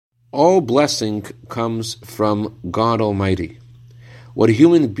All blessing comes from God Almighty. What a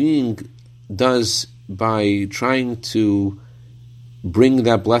human being does by trying to bring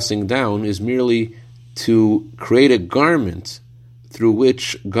that blessing down is merely to create a garment through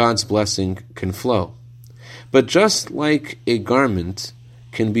which God's blessing can flow. But just like a garment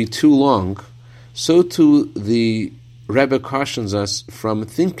can be too long, so too the Rebbe cautions us from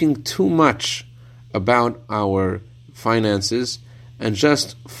thinking too much about our finances and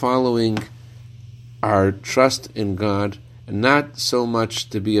just following our trust in God, and not so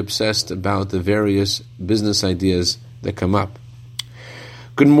much to be obsessed about the various business ideas that come up.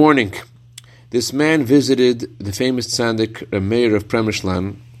 Good morning. This man visited the famous tzaddik Meir of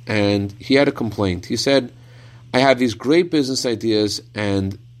Premishlan, and he had a complaint. He said, I have these great business ideas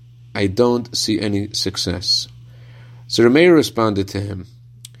and I don't see any success. So Meir responded to him,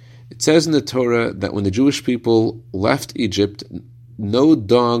 it says in the Torah that when the Jewish people left Egypt, no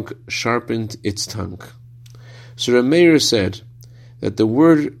dog sharpened its tongue. So Meir said that the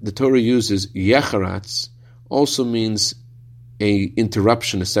word the Torah uses, yecharatz, also means a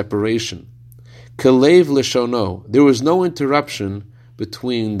interruption, a separation. Kelev leshono, there was no interruption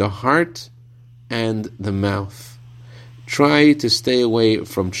between the heart and the mouth. Try to stay away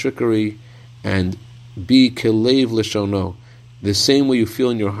from trickery and be kelev leshono. The same way you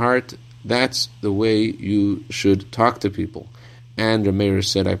feel in your heart, that's the way you should talk to people. And Rameir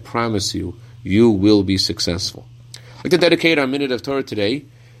said, I promise you, you will be successful. I'd like to dedicate our minute of Torah today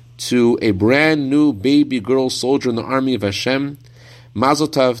to a brand new baby girl soldier in the army of Hashem. Mazel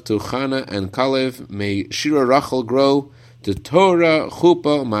tov to Chana and Kalev. May Shira Rachel grow to Torah,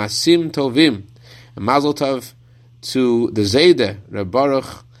 Chupa, Maasim Tovim. And Mazel tov to the Zayde, Reb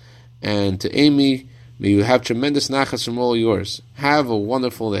Baruch, and to Amy. May you have tremendous nachas from all yours. Have a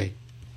wonderful day.